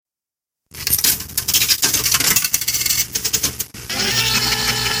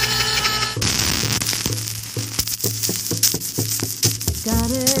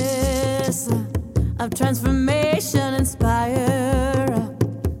of transformation inspire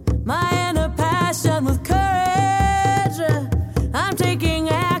my inner passion with courage. I'm taking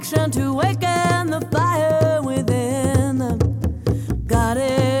action to awaken the fire within.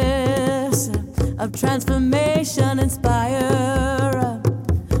 Goddess of transformation inspire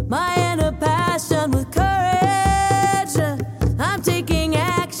my inner passion with courage. I'm taking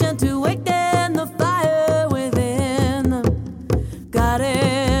action to awaken the fire within.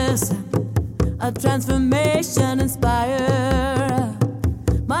 Goddess of transformation inspire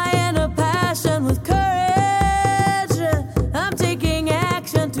my inner passion with courage. I'm taking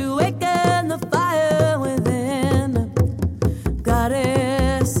action to awaken the fire within.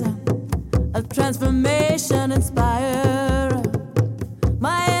 Goddess of transformation inspire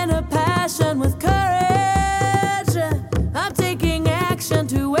my inner passion with courage. I'm taking action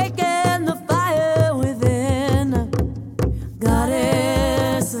to awaken the fire within.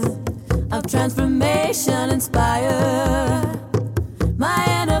 Goddess of transformation inspire my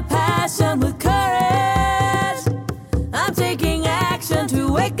inner passion with courage. I'm taking action to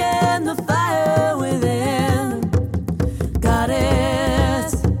awaken the fire within.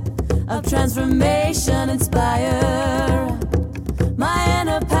 Goddess of transformation inspire my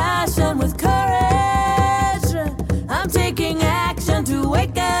inner passion with courage. I'm taking action to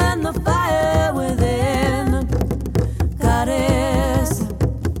awaken the fire within. Goddess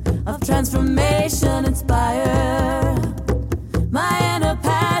of transformation inspire my inner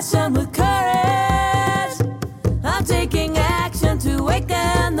passion with courage. I'm taking action to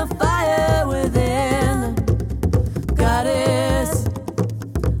awaken the fire within. Goddess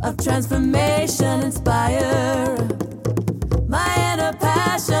of transformation inspire my inner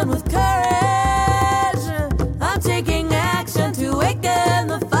passion with courage. I'm taking action to awaken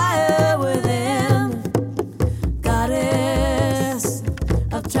the fire within. Goddess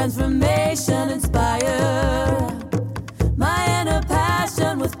of transformation inspire my inner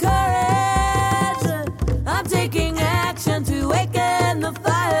passion with courage. I'm taking action to awaken the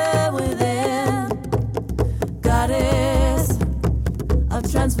fire within. Goddess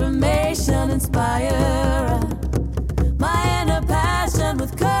of transformation inspire my inner passion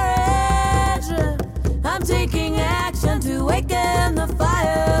with courage. I'm taking action to awaken the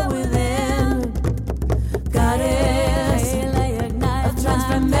fire within. Goddess of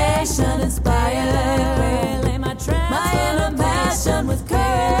transformation inspire my inner passion with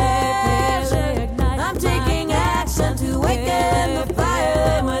courage. I'm taking action to awaken the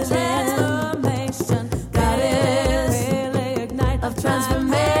fire within. Goddess of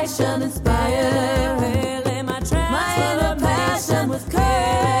transformation inspire my inner passion with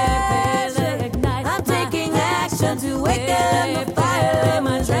courage. I'm taking action to awaken the fire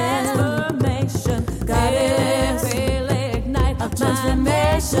within. Goddess of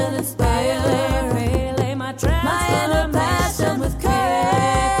transformation inspire my inner passion with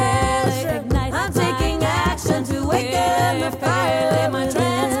courage. I'm taking action to awaken the fire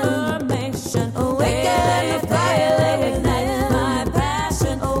transformation. Awaken the fire, ignite my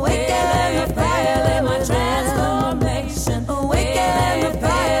passion. Awaken the fire, my transformation. Awaken the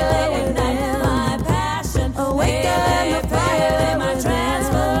fire, ignite my passion. Awaken the fire, my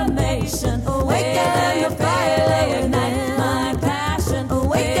transformation. Awaken the fire, ignite my passion.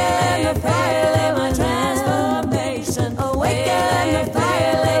 Awaken the fire, my transformation. Awaken the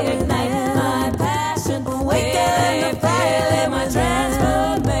fire, ignite my passion. Awaken the fire, my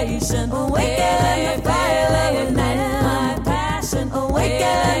transformation. Awaken the fire, ignite my passion.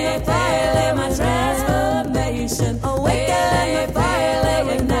 Awaken the fire, my transformation. Awaken the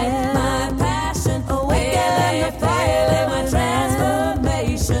fire, ignite my passion. Awaken the fire, my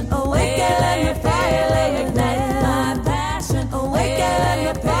transformation. Awaken the fire, ignite my passion. Awaken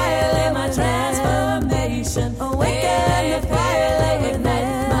the fire, my transformation. Awaken the fire,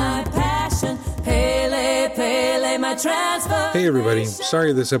 ignite my passion. Pele, pele, my transformation. Hey everybody,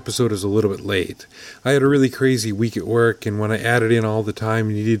 sorry this episode is a little bit late. I had a really crazy week at work, and when I added in all the time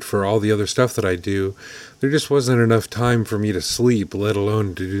needed for all the other stuff that I do, there just wasn't enough time for me to sleep, let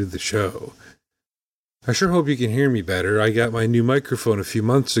alone to do the show. I sure hope you can hear me better. I got my new microphone a few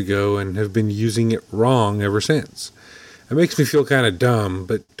months ago and have been using it wrong ever since. It makes me feel kind of dumb,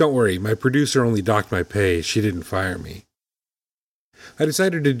 but don't worry, my producer only docked my pay. She didn't fire me. I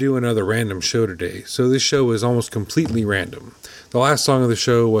decided to do another random show today, so this show is almost completely random. The last song of the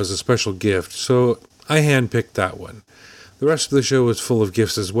show was a special gift, so I handpicked that one. The rest of the show is full of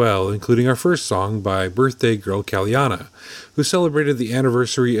gifts as well, including our first song by birthday girl Kaliana, who celebrated the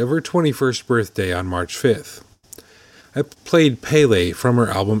anniversary of her 21st birthday on March 5th. I played Pele from her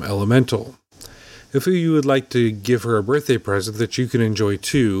album Elemental. If you would like to give her a birthday present that you can enjoy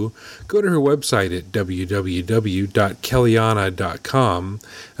too, go to her website at www.kellyanna.com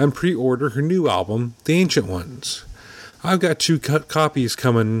and pre-order her new album, The Ancient Ones. I've got 2 copies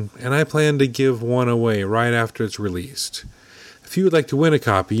coming, and I plan to give one away right after it's released. If you would like to win a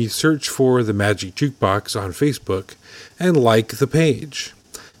copy, search for The Magic Jukebox on Facebook and like the page.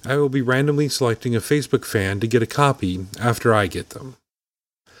 I will be randomly selecting a Facebook fan to get a copy after I get them.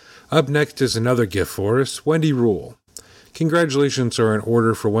 Up next is another gift for us, Wendy Rule. Congratulations are in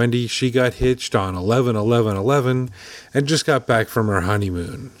order for Wendy. She got hitched on 11/11/11 and just got back from her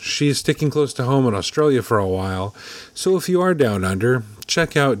honeymoon. She is sticking close to home in Australia for a while, so if you are down under,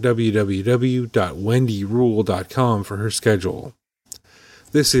 check out www.wendyrule.com for her schedule.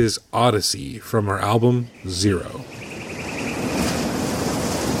 This is Odyssey from her album Zero.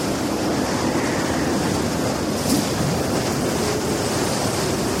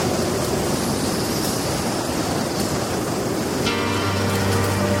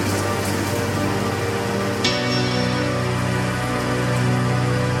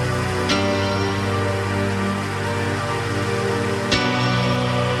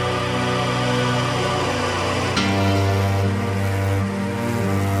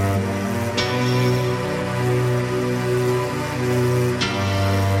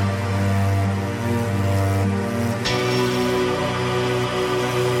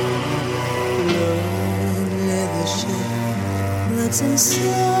 In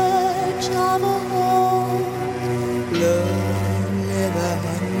search of a home, lonely the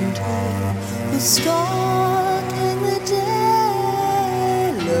hunter who's stalking the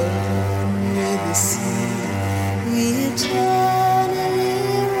day, lonely the sea we eternally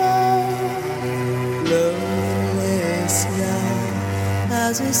roam, loneliest now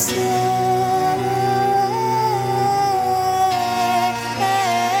as we sail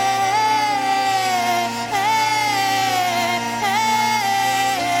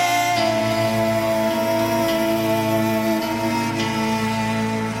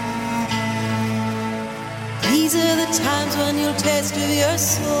times when you'll taste of your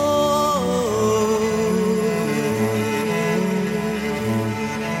soul,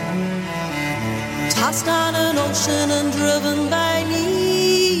 tossed on an ocean and driven by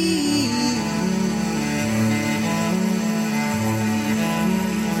need,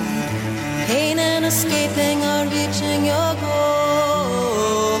 pain in escaping or reaching your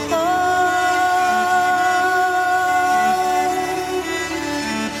goal.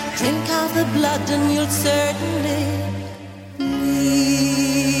 Drink of the blood and you'll certainly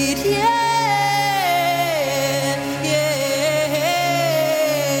bleed,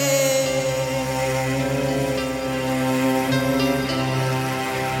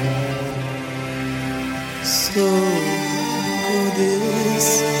 So this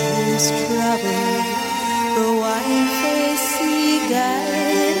is travel, the wine-faced sea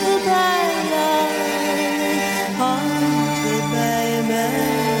guided by love, haunted by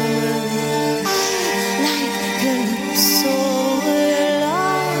memory, like calypso,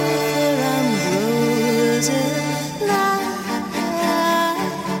 laughter ambrosia, night,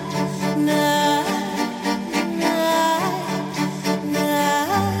 night, night,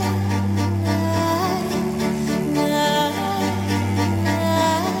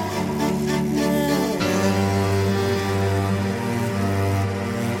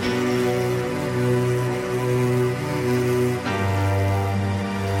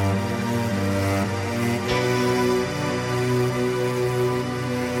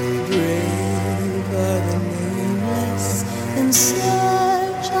 brave are the nameless in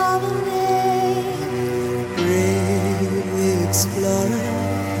search of a name, brave the explorer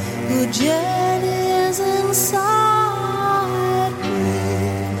who journeys inside,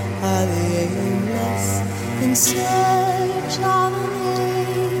 brave are the aimless in search of a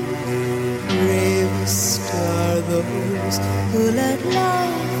name, bravest are those who let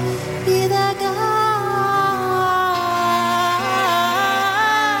love be their guide.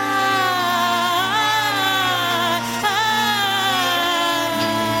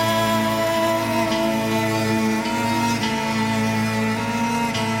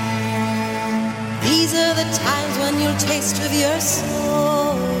 These are the times when you'll taste with your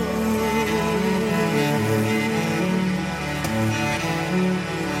soul,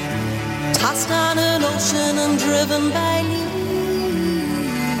 tossed on an ocean and driven by need,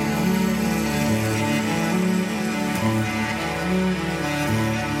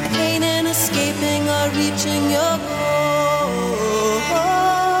 pain in escaping or reaching your goal.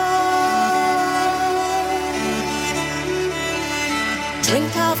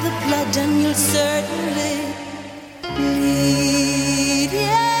 Drink of the blood and you'll certainly bleed,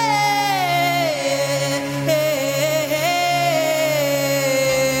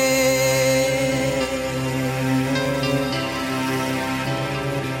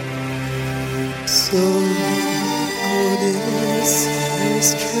 So go this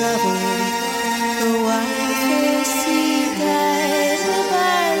first travel, the wide sea guided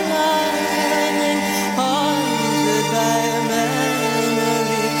by longing, haunted by a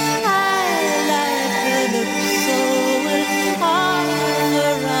memory. I like the soul with arms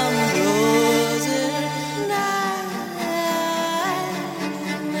around roses.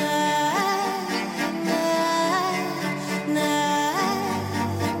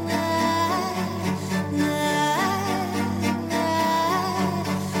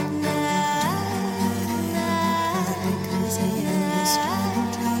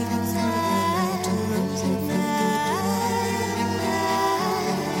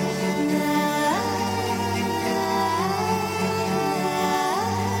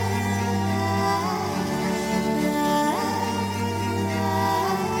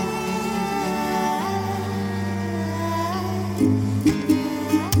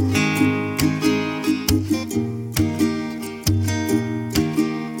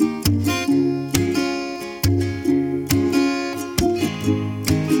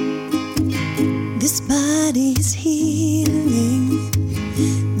 This body is healing,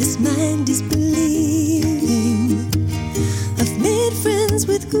 this mind is believing. I've made friends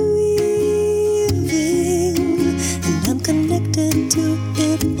with grieving, and I'm connected to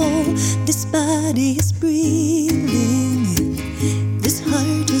it all. This body is breathing, this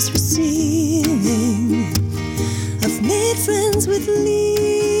heart is receiving. I've made friends with leaving,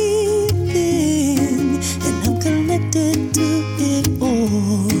 and I'm connected to it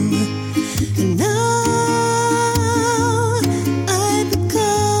all. And now I become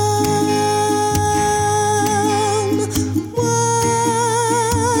one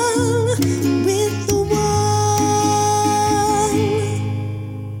with the one.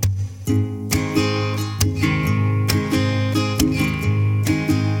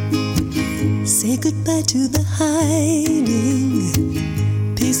 Say goodbye to the hiding,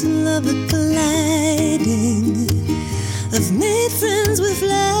 peace and love are colliding. I've made friends with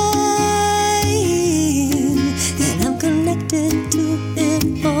flying, and I'm connected to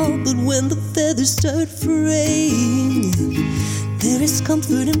it all. But when the feathers start fraying, there is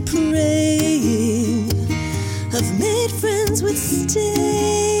comfort in praying. I've made friends with staying,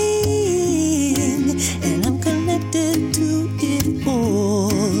 and I'm connected to it all.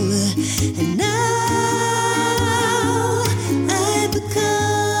 And now I become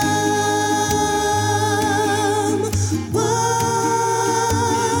one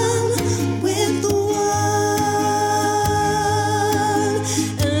with the one.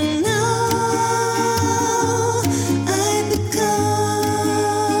 And now I become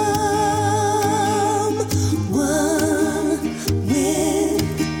one with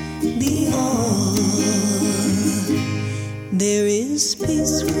the all. There is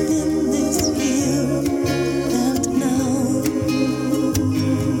peace within this here and now.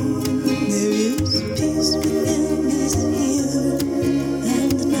 There is peace within this here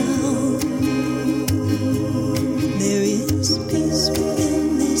and now. There is peace within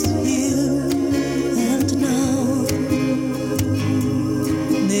this here and now.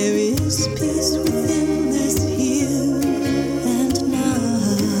 There is peace within this here and now.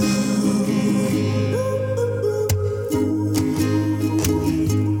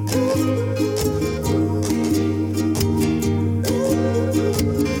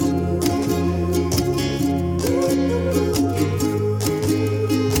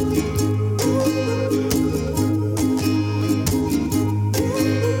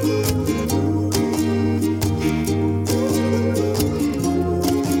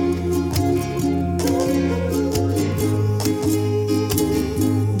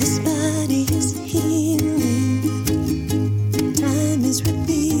 This body is healing, time is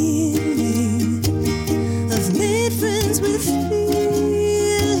revealing. I've made friends with feeling,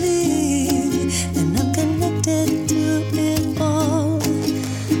 and I'm connected to it all.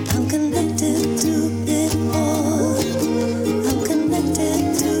 I'm connected to it all. I'm connected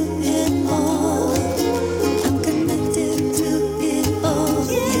to it all. I'm connected to it all.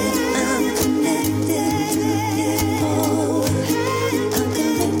 Yeah, I'm connected to it all. I'm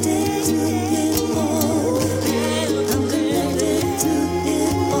connected to it all. I'm connected to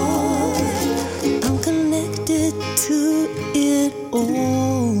it all. I'm connected to it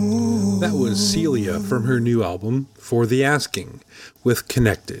all. That was Celia from her new album, For the Asking, with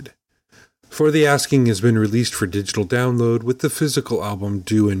Connected. For the Asking has been released for digital download with the physical album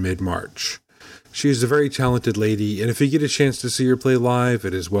due in mid-March. She is a very talented lady, and if you get a chance to see her play live,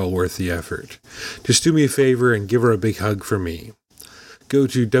 it is well worth the effort. Just do me a favor and give her a big hug from me. go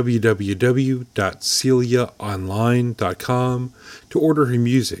to www.celiaonline.com to order her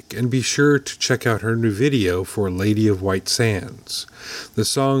music, and be sure to check out her new video for Lady of White Sands. The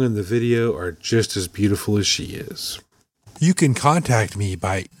song and the video are just as beautiful as she is. You can contact me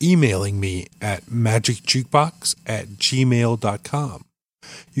by emailing me at magicjukebox@gmail.com.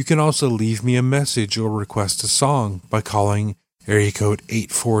 You can also leave me a message or request a song by calling area code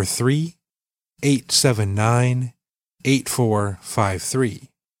 843-879-8453.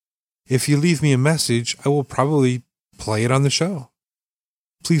 If you leave me a message, I will probably play it on the show.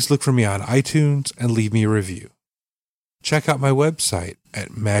 Please look for me on iTunes and leave me a review. Check out my website at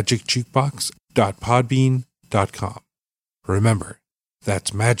magicjukebox.podbean.com. Remember,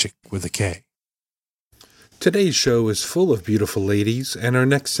 that's magic with a K. Today's show is full of beautiful ladies, and our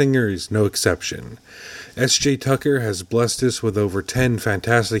next singer is no exception. S.J. Tucker has blessed us with over 10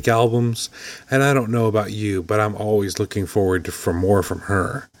 fantastic albums, and I don't know about you, but I'm always looking forward for more from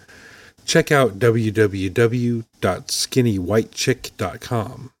her. Check out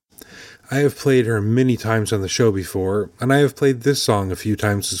www.skinnywhitechick.com. I have played her many times on the show before, and I have played this song a few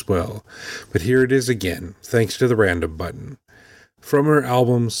times as well, but here it is again, thanks to the random button. From her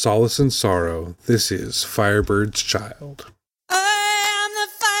album Solace and Sorrow, this is Firebird's Child. I am the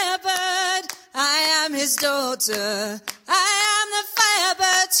firebird, I am his daughter, I am the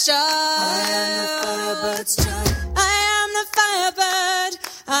firebird's child. I am the firebird's child. I am the firebird,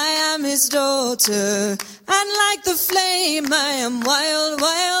 I am his daughter, and like the flame I am wild,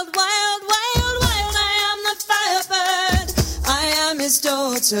 wild, wild, wild, wild. I am the firebird, I am his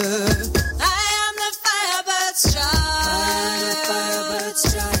daughter, I am the firebird's child.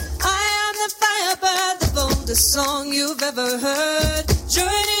 I am the firebird, the boldest song you've ever heard. Join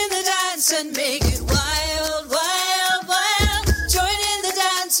in the dance and make it wild, wild, wild. Join in the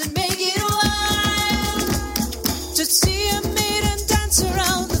dance and make it wild. To see a maiden dance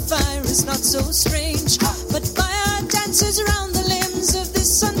around the fire is not so strange, but fire dances around the limbs of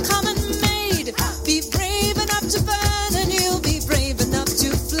this uncommon maid. Be brave enough to burn and you'll be brave enough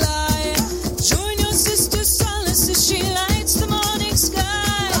to fly. Join your sister Solace as she lights the morning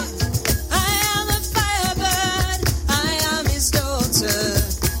sky. I am the firebird, I am his daughter,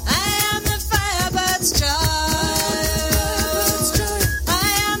 I am the firebird's child. I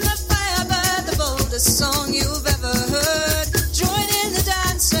am the firebird, the boldest song you've ever heard. Join in the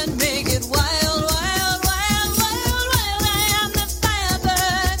dance and make it wild, wild, wild, wild, wild. I am the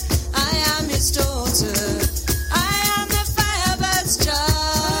firebird, I am his daughter, I am the firebird's child.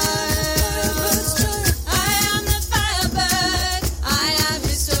 I am the firebird, I am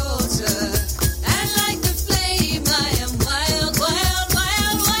his daughter, and like the flame I am wild, wild,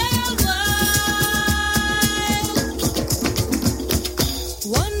 wild, wild, wild.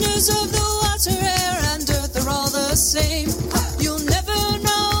 Wonders of the water, air, and earth are all the same. You'll never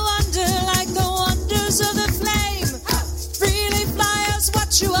know wonder like the wonders of the flame. Freely fly as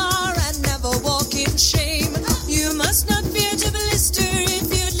what you are and never walk in shame. You must not fear to blister if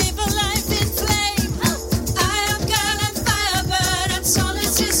you live a life in flame. I am girl and firebird, and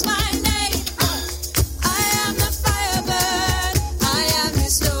Solace is my name. I am the firebird, I am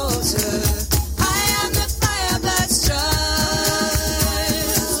his daughter, I am the firebird's child.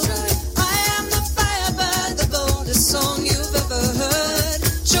 I am the firebird, the boldest song you've ever heard.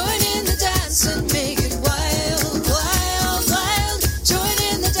 Join in the dance and make it wild, wild, wild. Join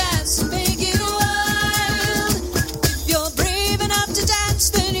in the dance and make it wild. If you're brave enough to dance,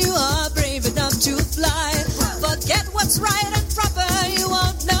 then you are brave enough to fly. Forget what's right and proper, you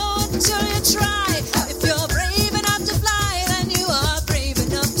won't know until you try. If you're brave enough to fly, then you are brave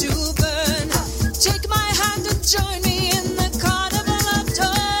enough to burn. Take my hand and join me in the carnival of toy.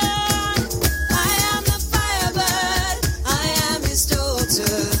 I am the firebird, I am his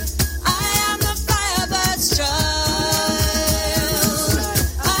daughter, I am the firebird's child.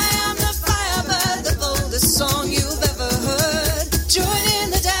 I am the firebird, the boldest song you've ever heard. Join in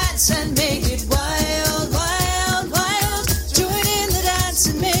the dance and make it wild, wild, wild. Join in the dance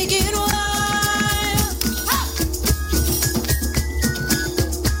and make it wild.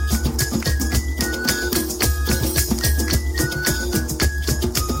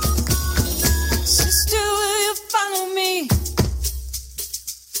 Sister, will you follow me?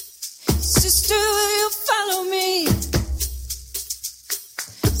 Sister, will you follow me?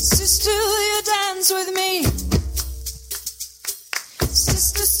 Sister, will you dance with me?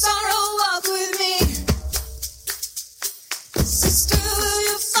 Sister Sorrow, walk with me. Sister, will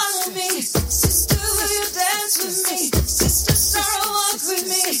you follow me? Sister, will you dance with me? Sister Sorrow, walk with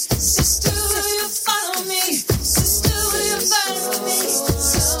me. Sister, will you follow me? Sister, will you follow me?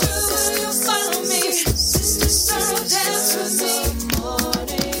 Sister, will you follow me? Sister Sorrow, dance with me.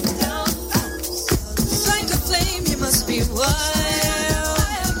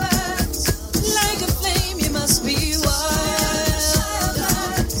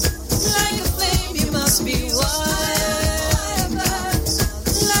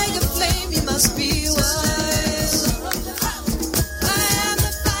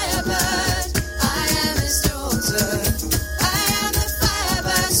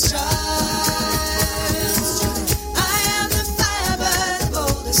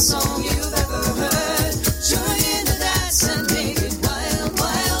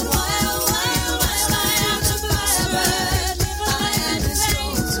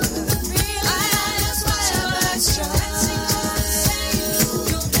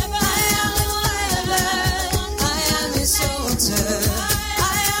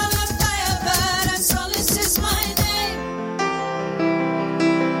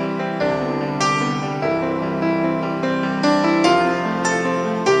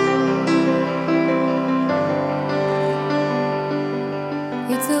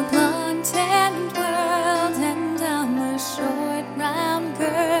 It's a blonde-tanned world, and I'm a short, round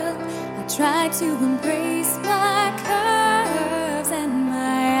girl. I try to embrace my curves and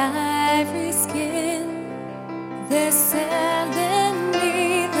my ivory skin. They're selling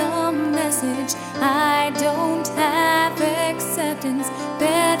me the message I don't have acceptance.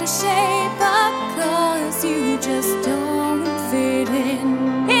 Better shape up, 'cause you just don't fit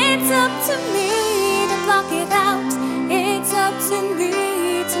in. It's up to me to block it out. It's up to me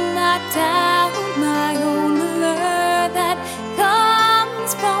to knock down my own allure that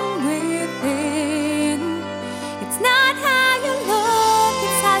comes from within. It's not how you look,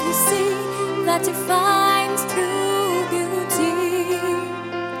 it's how you see that defines true beauty.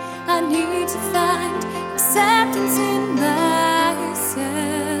 I need to find acceptance in myself.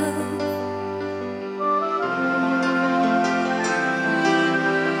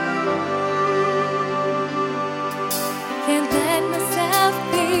 Can't let myself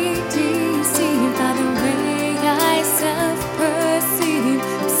be deceived by the way I self-perceive.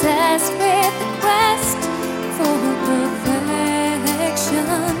 Obsessed with the quest for perfection.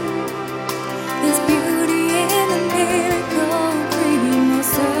 There's beauty in the miracle dream, or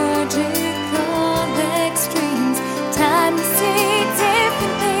surgical extremes. Time to see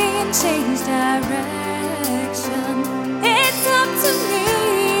differently and change direction. It's up to me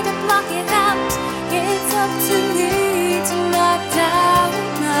to block it out. It's up to me to knock down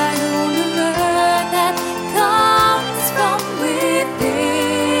my own allure that comes from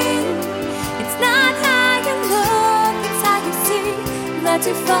within. It's not how you look, it's how you see that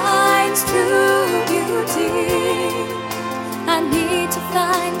defines true beauty. I need to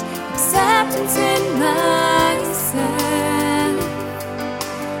find acceptance in myself.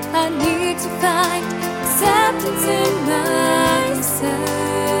 I need to find acceptance in myself.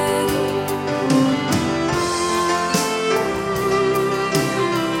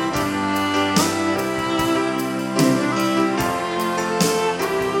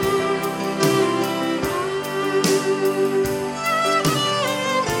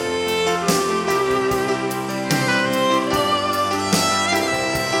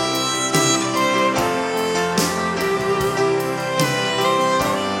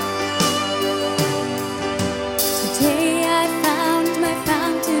 Today I found my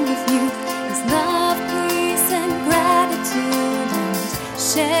fountain of youth. Is love, peace, and gratitude, and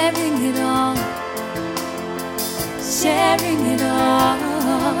sharing it all. Sharing it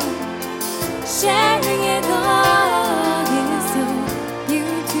all. Sharing it all is so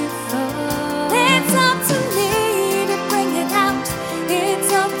beautiful. It's up to me to bring it out.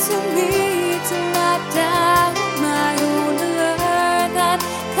 It's up to me to knock down my own allure that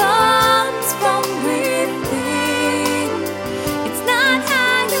comes from within. It's not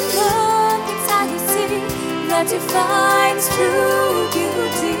how you look, it's how you see that defines true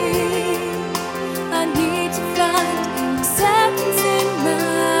beauty. I need to find acceptance in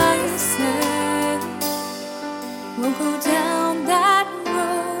myself. Won't go down that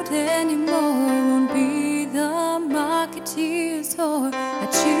road anymore. Won't be the marketeer's whore. I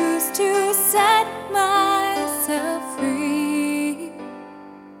choose to set myself free.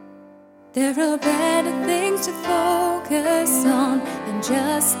 There are better things to focus on than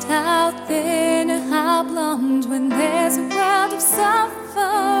just how thin or how blonde. When there's a world of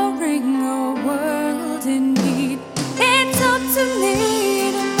suffering, a world in need. It's up to me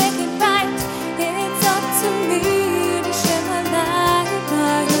to make it right. It's up to me to share my life,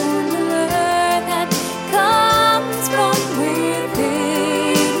 my own allure that comes from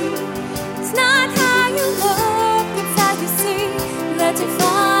within. It's not how you look, it's how you see that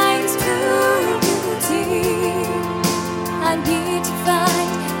defines true beauty. I need to find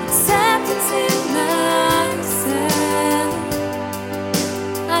acceptance in myself.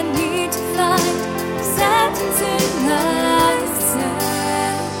 I need to find acceptance in myself.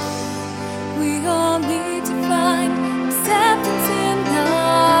 We all need to find acceptance in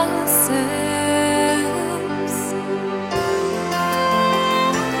ourselves.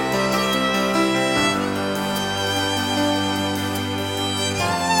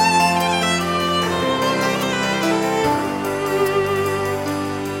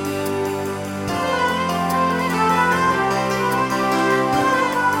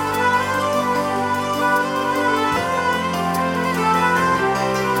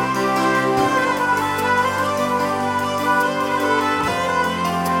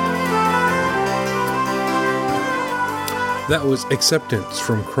 That was Acceptance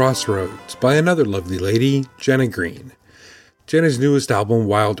from Crossroads by another lovely lady, Jenna Green. Jenna's newest album,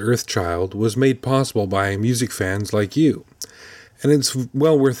 Wild Earth Child, was made possible by music fans like you, and it's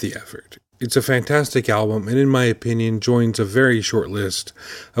well worth the effort. It's a fantastic album, and in my opinion, joins a very short list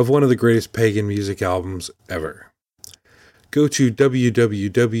of one of the greatest pagan music albums ever. Go to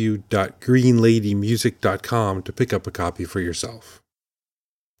www.greenladymusic.com to pick up a copy for yourself.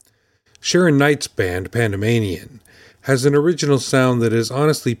 Sharon Knight's band, Pandemanian, has an original sound that is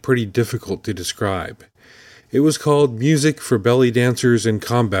honestly pretty difficult to describe. It was called Music for Belly Dancers in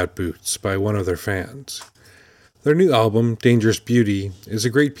Combat Boots by one of their fans. Their new album, Dangerous Beauty, is a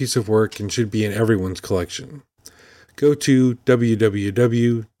great piece of work and should be in everyone's collection. Go to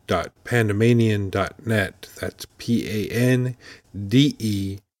www.pandemanian.net, that's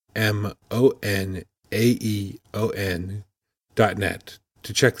PANDEMONAEON.net,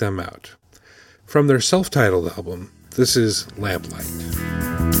 to check them out. From their self-titled album, this is Lamplight.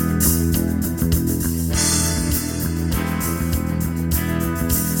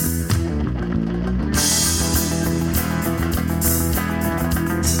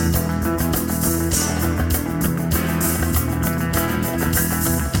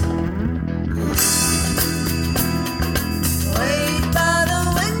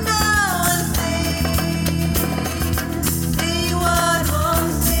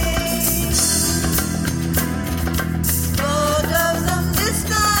 Photos of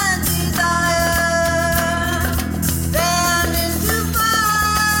distant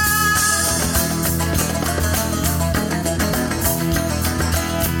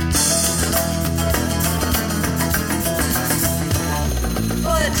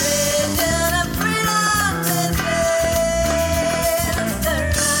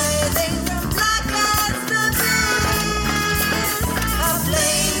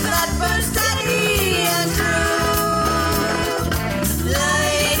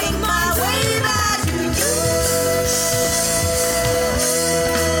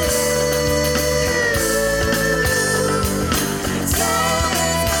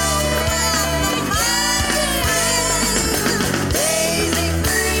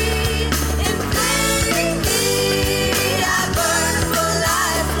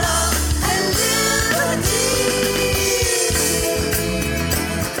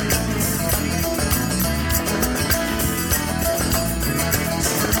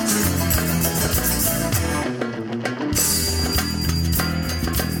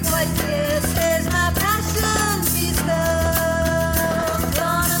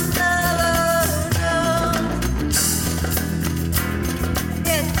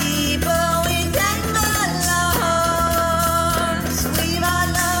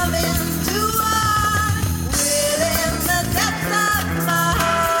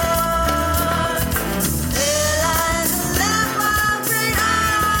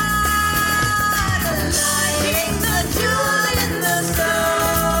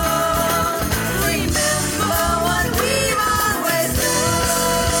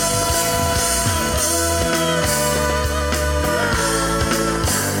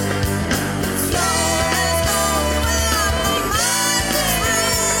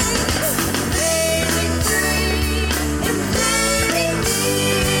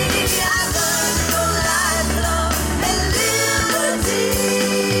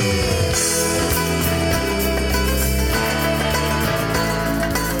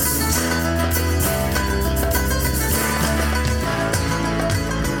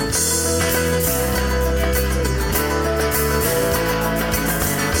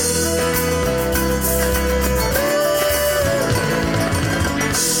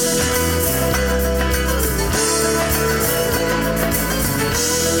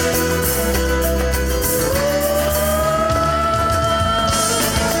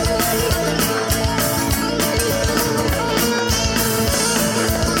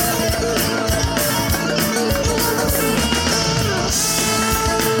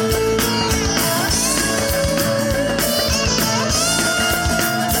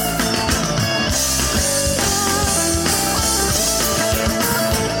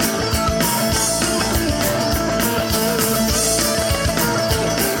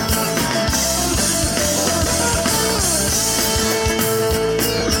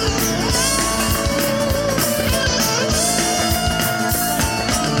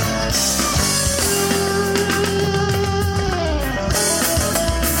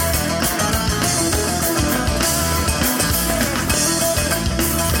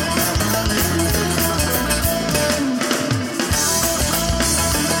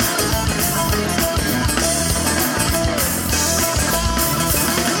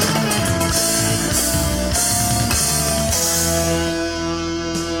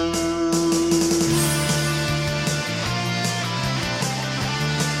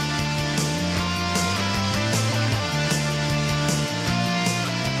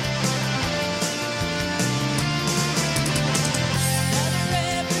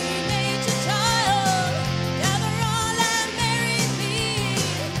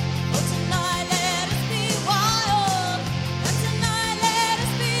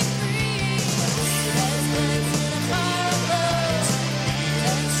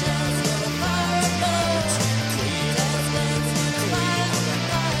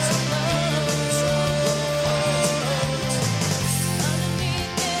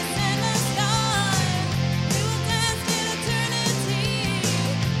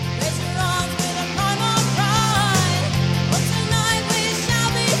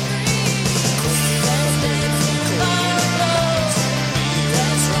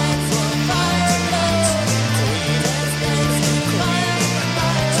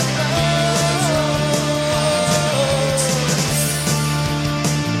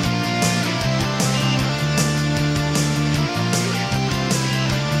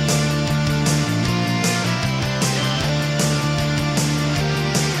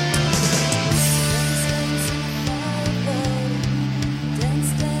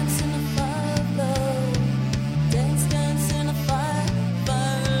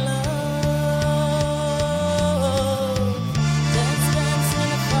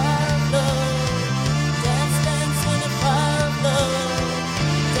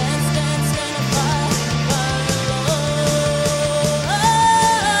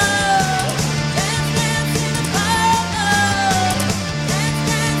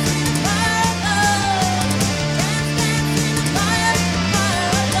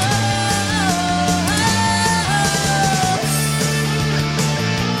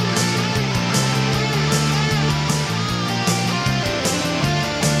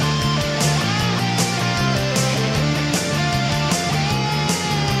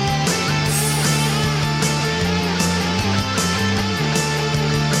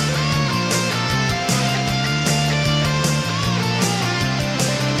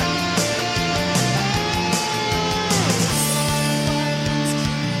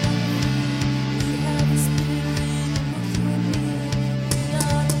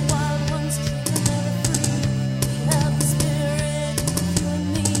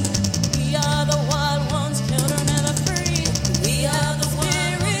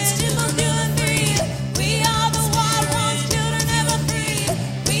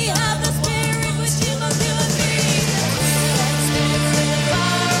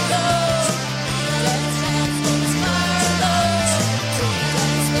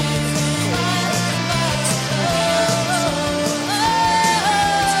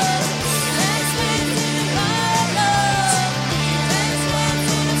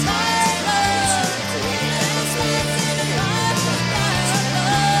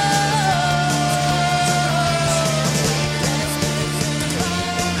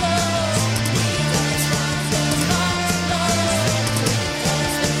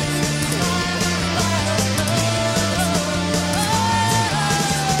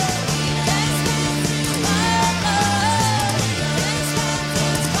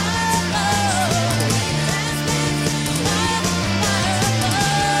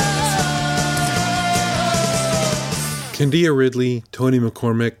Candia Ridley, Tony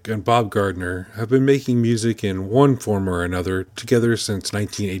McCormick, and Bob Gardner have been making music in one form or another together since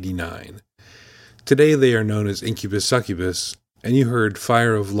 1989. Today they are known as Incubus Succubus, and you heard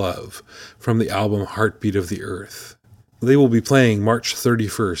Fire of Love from the album Heartbeat of the Earth. They will be playing March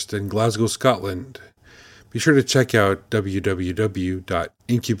 31st in Glasgow, Scotland. Be sure to check out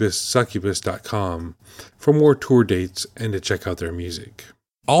www.incubussuccubus.com for more tour dates and to check out their music.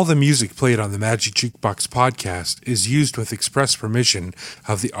 All the music played on the Magic Jukebox podcast is used with express permission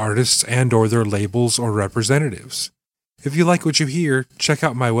of the artists and or their labels or representatives. If you like what you hear, check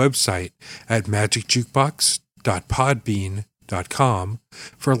out my website at magicjukebox.podbean.com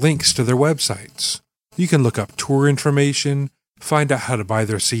for links to their websites. You can look up tour information, find out how to buy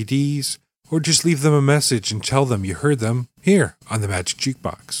their CDs, or just leave them a message and tell them you heard them here on the Magic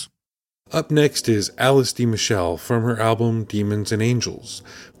Jukebox. Up next is Alice D. Michelle from her album Demons and Angels,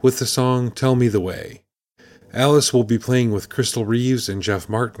 with the song Tell Me the Way. Alice will be playing with Crystal Reeves and Jeff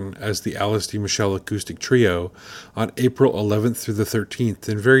Martin as the Alice D. Michelle Acoustic Trio on April 11th through the 13th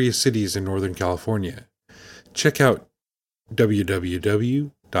in various cities in Northern California. Check out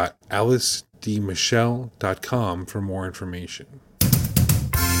www.alicedmichelle.com for more information.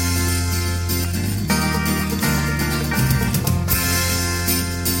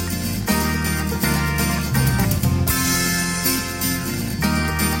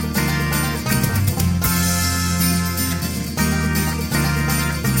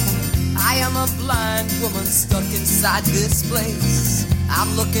 Woman stuck inside this place.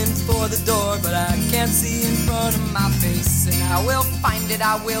 I'm looking for the door, but I can't see in front of my face. And I will find it,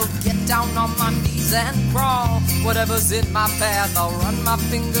 I will get down on my knees and crawl. Whatever's in my path, I'll run my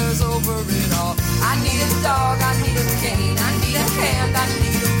fingers over it all. I need a dog, I need a cane, I need a hand, I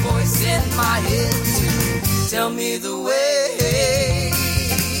need a voice in my head to tell me the way.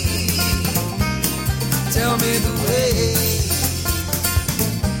 Tell me the way.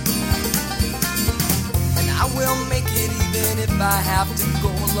 I will make it even if I have to go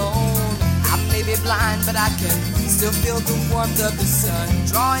alone. I may be blind, but I can still feel the warmth of the sun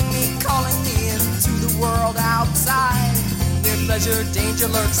drawing me, calling me into the world outside. Near pleasure, danger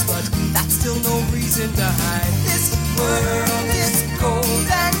lurks, but that's still no reason to hide. This world is cold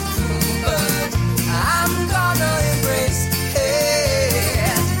and cruel, but I'm gonna embrace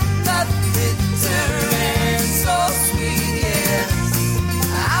it. The bitter and so sweet, yes.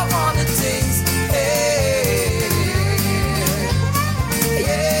 I wanna taste it.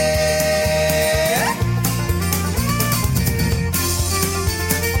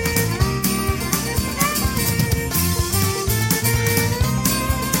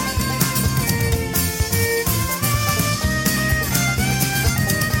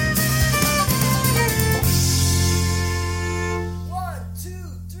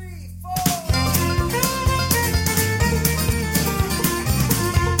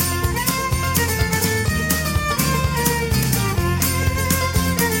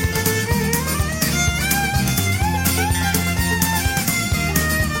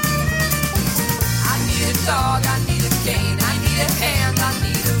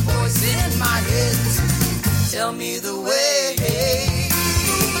 Tell me the way.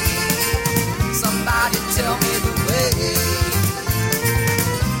 Somebody tell me the way.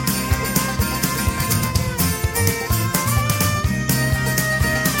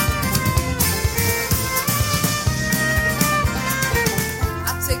 I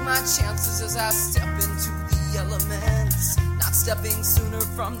take my chances as I step into the elements. Not stepping sooner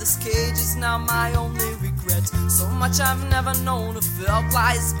from this cage is now my only regret. So much I've never known or felt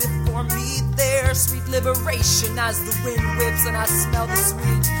lies before me there. Sweet liberation as the wind whips and I smell the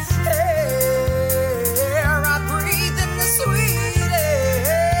sweet air. I breathe in the sweet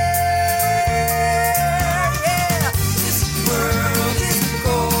air. Yeah, this world is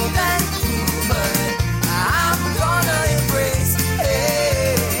cold and cruel, but I'm gonna embrace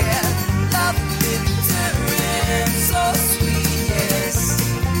it. Love bitter and so sweet, yes.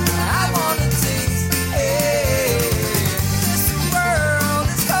 I wanna taste it. This world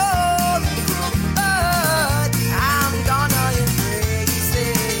is cold and cruel, but I'm gonna embrace it.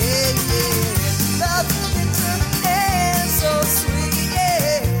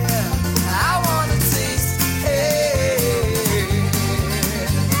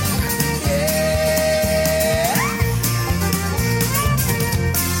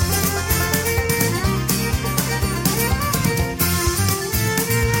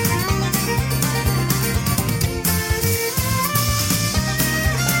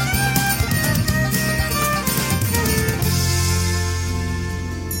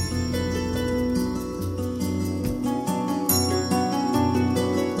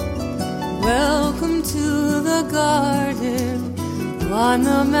 on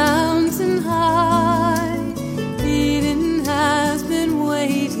the mountain high. Eden has been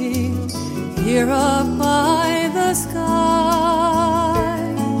waiting here up by the sky.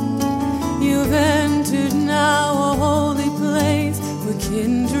 You've entered now a holy place where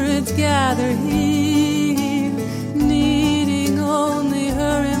kindreds gather here, needing only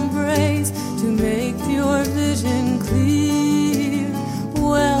her embrace to make your vision clear.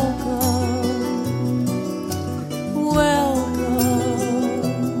 Welcome, welcome,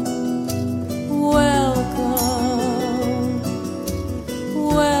 welcome,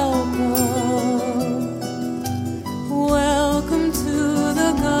 welcome, welcome to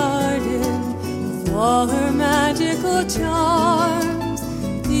the garden with all her magical charms.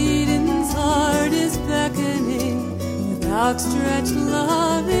 Eden's heart is beckoning with outstretched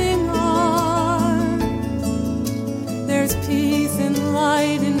loving arms. There's peace and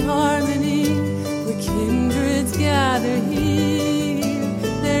light and harmony where kindreds gather here.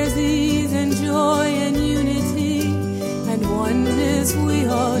 There's ease and joy and unity and oneness we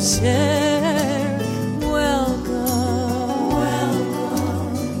all share. Welcome,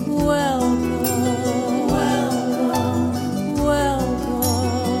 welcome, welcome, welcome, welcome,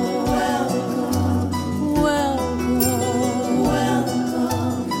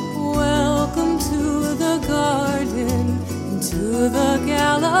 welcome, welcome to the garden and to the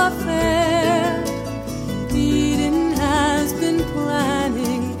gala fair. Eden has been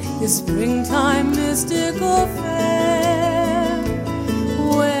planning this springtime mystical fair,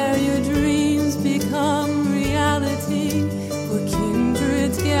 where your dreams become reality, where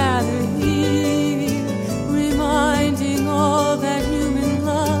kindreds gather here, reminding all that human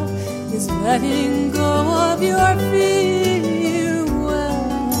love is letting go of your fear. Welcome,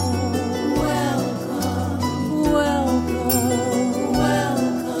 welcome,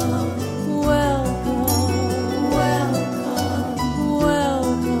 welcome, welcome, welcome,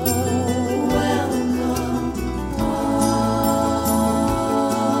 welcome,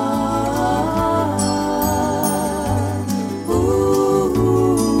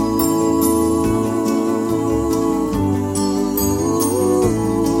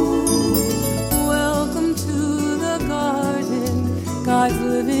 welcome to the garden, God's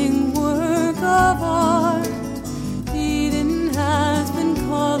living work of art. Eden has been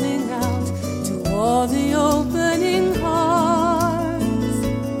calling out to all the opening hearts.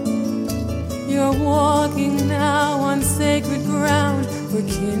 You're walking now on sacred ground where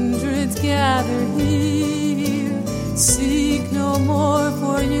kindreds gather here. Seek no more,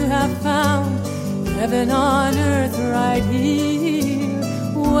 for you have found heaven on earth right here.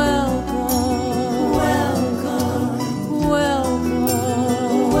 Welcome, welcome, welcome,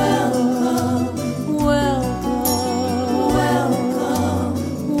 welcome, welcome, welcome,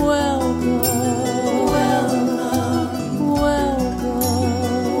 welcome, welcome, welcome.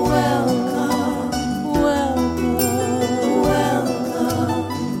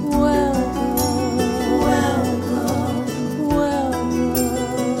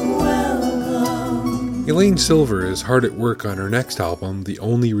 Elaine Silver is hard at work on her next album, The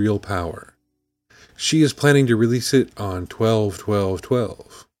Only Real Power. She is planning to release it on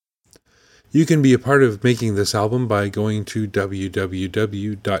 12/12/12. You can be a part of making this album by going to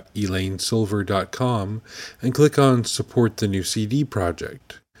www.elainesilver.com and click on Support the New CD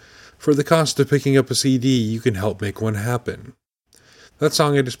Project. For the cost of picking up a CD, you can help make one happen. That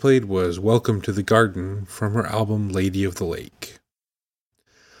song I just played was Welcome to the Garden from her album Lady of the Lake.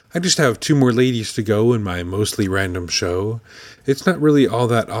 I just have 2 more ladies to go in my mostly random show. It's not really all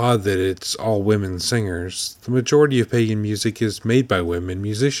that odd that it's all women singers. The majority of pagan music is made by women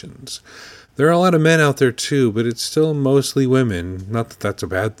musicians. There are a lot of men out there too, but it's still mostly women, not that that's a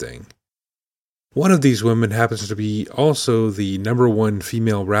bad thing. One of these women happens to be also the #1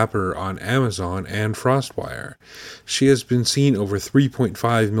 female rapper on Amazon and FrostWire. She has been seen over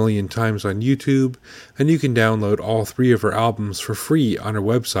 3.5 million times on YouTube, and you can download all 3 of her albums for free on her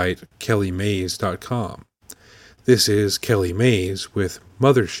website, kellymays.com. This is Kelly Mays with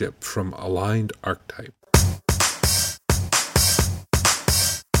Mothership from Aligned Archetype.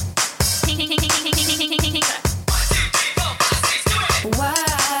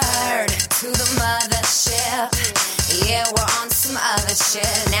 Yeah, we're on some other shit.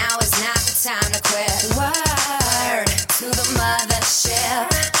 Now is not the time to quit. Word to the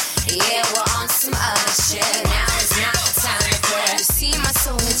mothership. Yeah, we're on some other shit. Now is not the time to quit. You see, my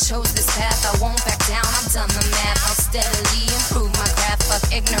soul had chose this path. I won't back down, I've done the math. I'll steadily improve my craft.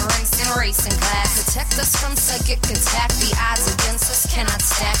 Fuck ignorance and race and class. Protect us from psychic attack. The odds against us cannot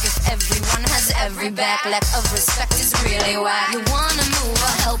stack. If everyone has every back, lack of respect is really whack. You wanna move,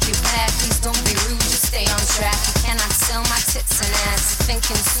 I'll help you pack. Please don't be rude, just stay on track. You cannot sell my tits and ass.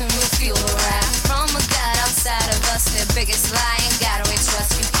 thinking soon we'll feel the wrath from a god outside of us. Their biggest lying God we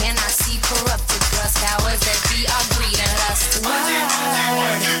trust. You cannot see corrupted crust. Powers that be are greeding lust.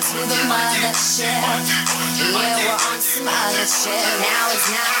 Word to the mothership. Yeah, we're on some other shit. Now is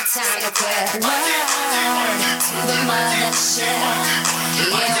not time to quit. Word to the mothership.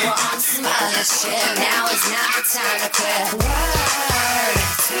 Yeah, we're on some other shit. Now is not the time to quit. Word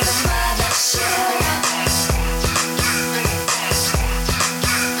to the mothership.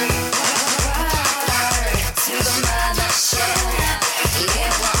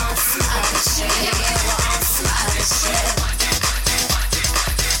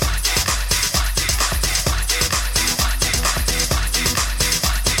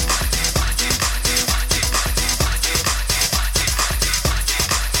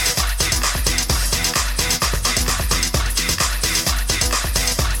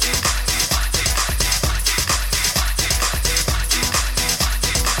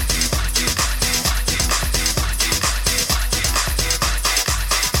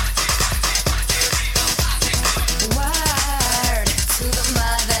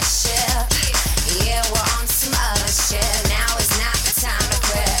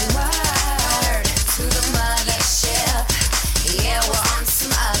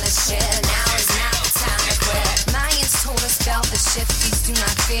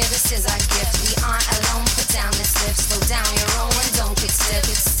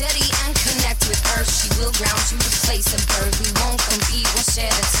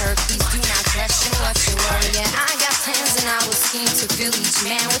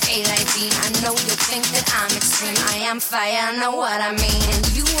 I know what I mean, and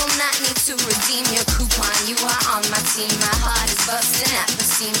you will not need to redeem your coupon. You are on my team. My heart is busting at the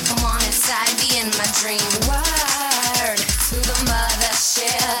seam. Come on inside, be in my dream. Word to the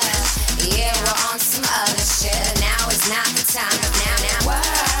mothership. Yeah, we're on some other shit. Now is not the time of now.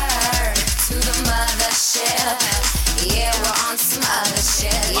 Word to the mothership. Yeah, we're on some other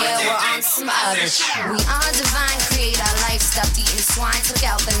shit. Yeah, we're on some other shit. We are divine, create our life. Stopped eating swine, took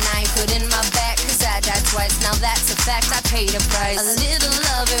out the knife, put in my back, cause I died twice. Now that's a fact, I paid a price. A little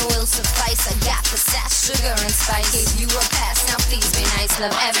love, it will suffice. I got the sass, sugar and spice. Gave you a pass, now please be nice.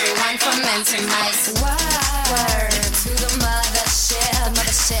 Love everyone from men to mice. Word to the mothership.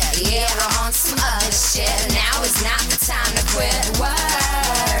 Yeah, we're on some other shit. Now is not the time to quit.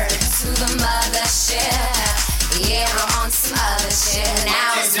 Word to the mothership. Yeah, we're on some other shit.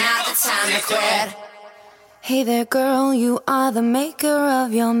 Now is not the time to quit. Hey there, girl, you are the maker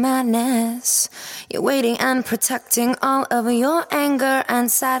of your madness. You're waiting and protecting all of your anger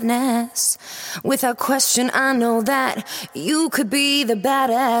and sadness. Without question, I know that you could be the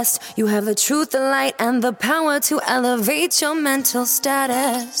baddest. You have the truth, the light, and the power to elevate your mental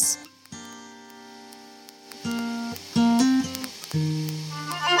status.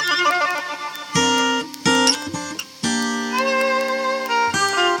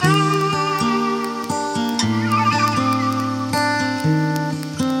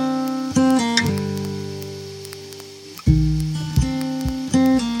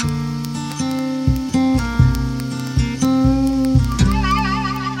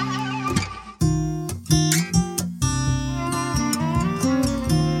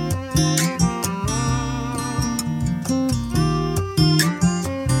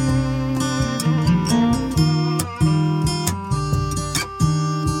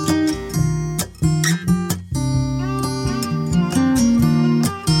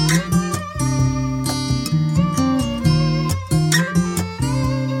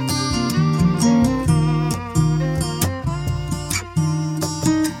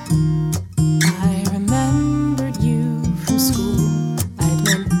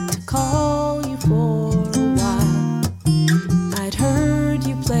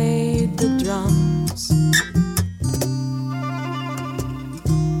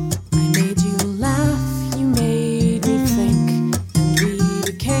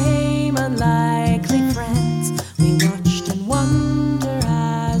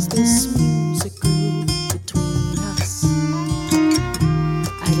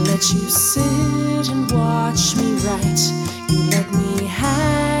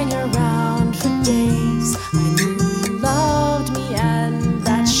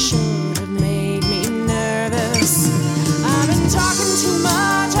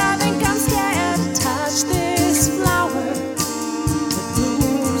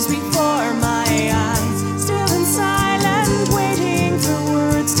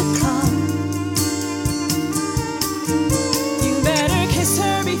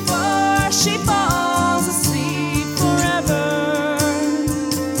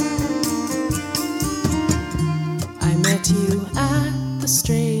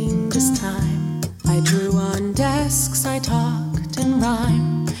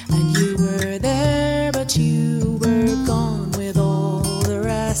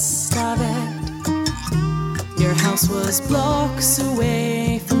 house was blocks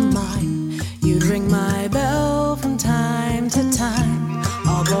away from mine. You'd ring my bell from time to time.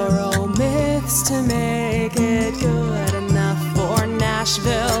 I'll borrow myths to make it good enough for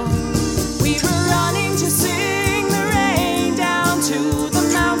Nashville. We were running to sing the rain down to the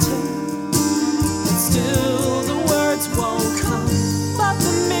mountain, but still the words won't come. But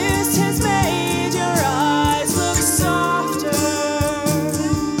the mist has made your eyes look softer.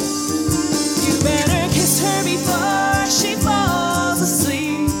 You better kiss her before she falls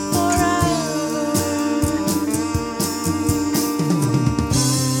asleep forever.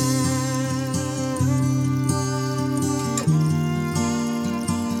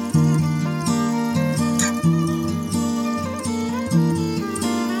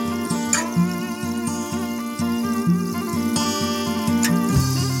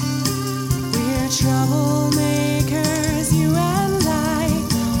 We're troublemakers, you and I.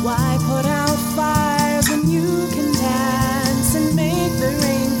 Why put out fires when you can dance and make the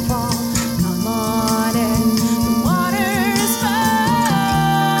rain fall? Come on in, the water's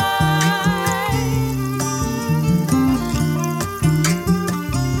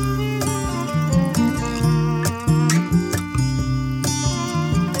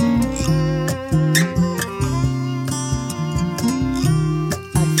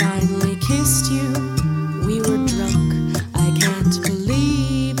I finally kissed you, we were drunk. I can't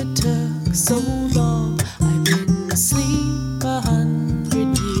believe it took so long. I've been asleep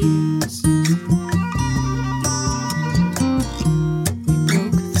 100 years. We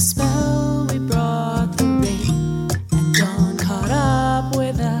broke the spell, we brought the rain, and dawn caught up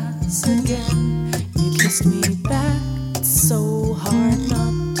with us again. You kissed me back, it's so hard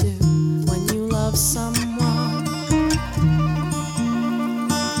not to when you love someone.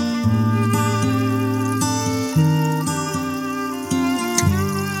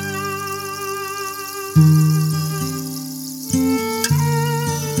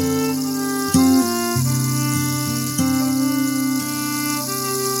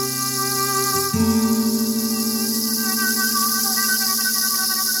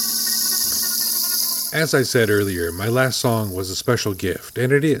 As I said earlier, my last song was a special gift,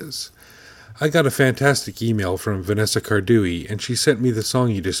 and it is. I got a fantastic email from Vanessa Cardui, and she sent me the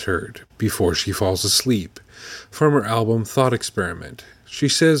song you just heard, Before She Falls Asleep, from her album Thought Experiment. She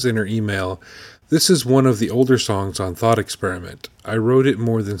says in her email, "This is one of the older songs on Thought Experiment. I wrote it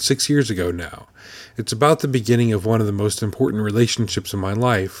more than 6 years ago now. It's about the beginning of one of the most important relationships in my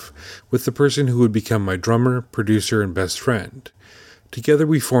life, with the person who would become my drummer, producer, and best friend. Together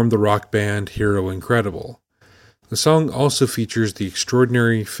we formed the rock band Hero Incredible. The song also features the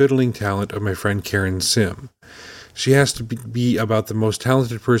extraordinary fiddling talent of my friend Karen Sim. She has to be about the most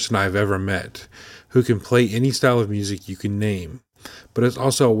talented person I've ever met, who can play any style of music you can name, but is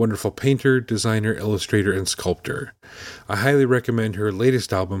also a wonderful painter, designer, illustrator, and sculptor. I highly recommend her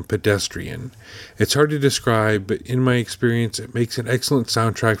latest album, Pedestrian. It's hard to describe, but in my experience, it makes an excellent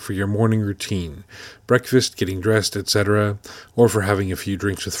soundtrack for your morning routine, breakfast, getting dressed, etc., or for having a few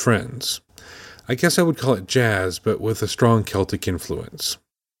drinks with friends. I guess I would call it jazz, but with a strong Celtic influence."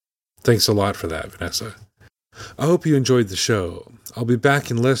 Thanks a lot for that, Vanessa. I hope you enjoyed the show. I'll be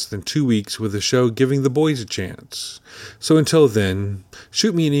back in less than 2 weeks with a show giving the boys a chance. So until then,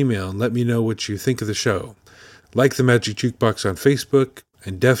 shoot me an email and let me know what you think of the show. Like the Magic Jukebox on Facebook,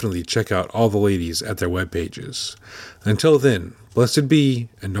 and definitely check out all the ladies at their web pages. Until then, blessed be,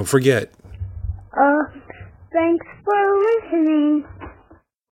 and don't forget. Thanks for listening.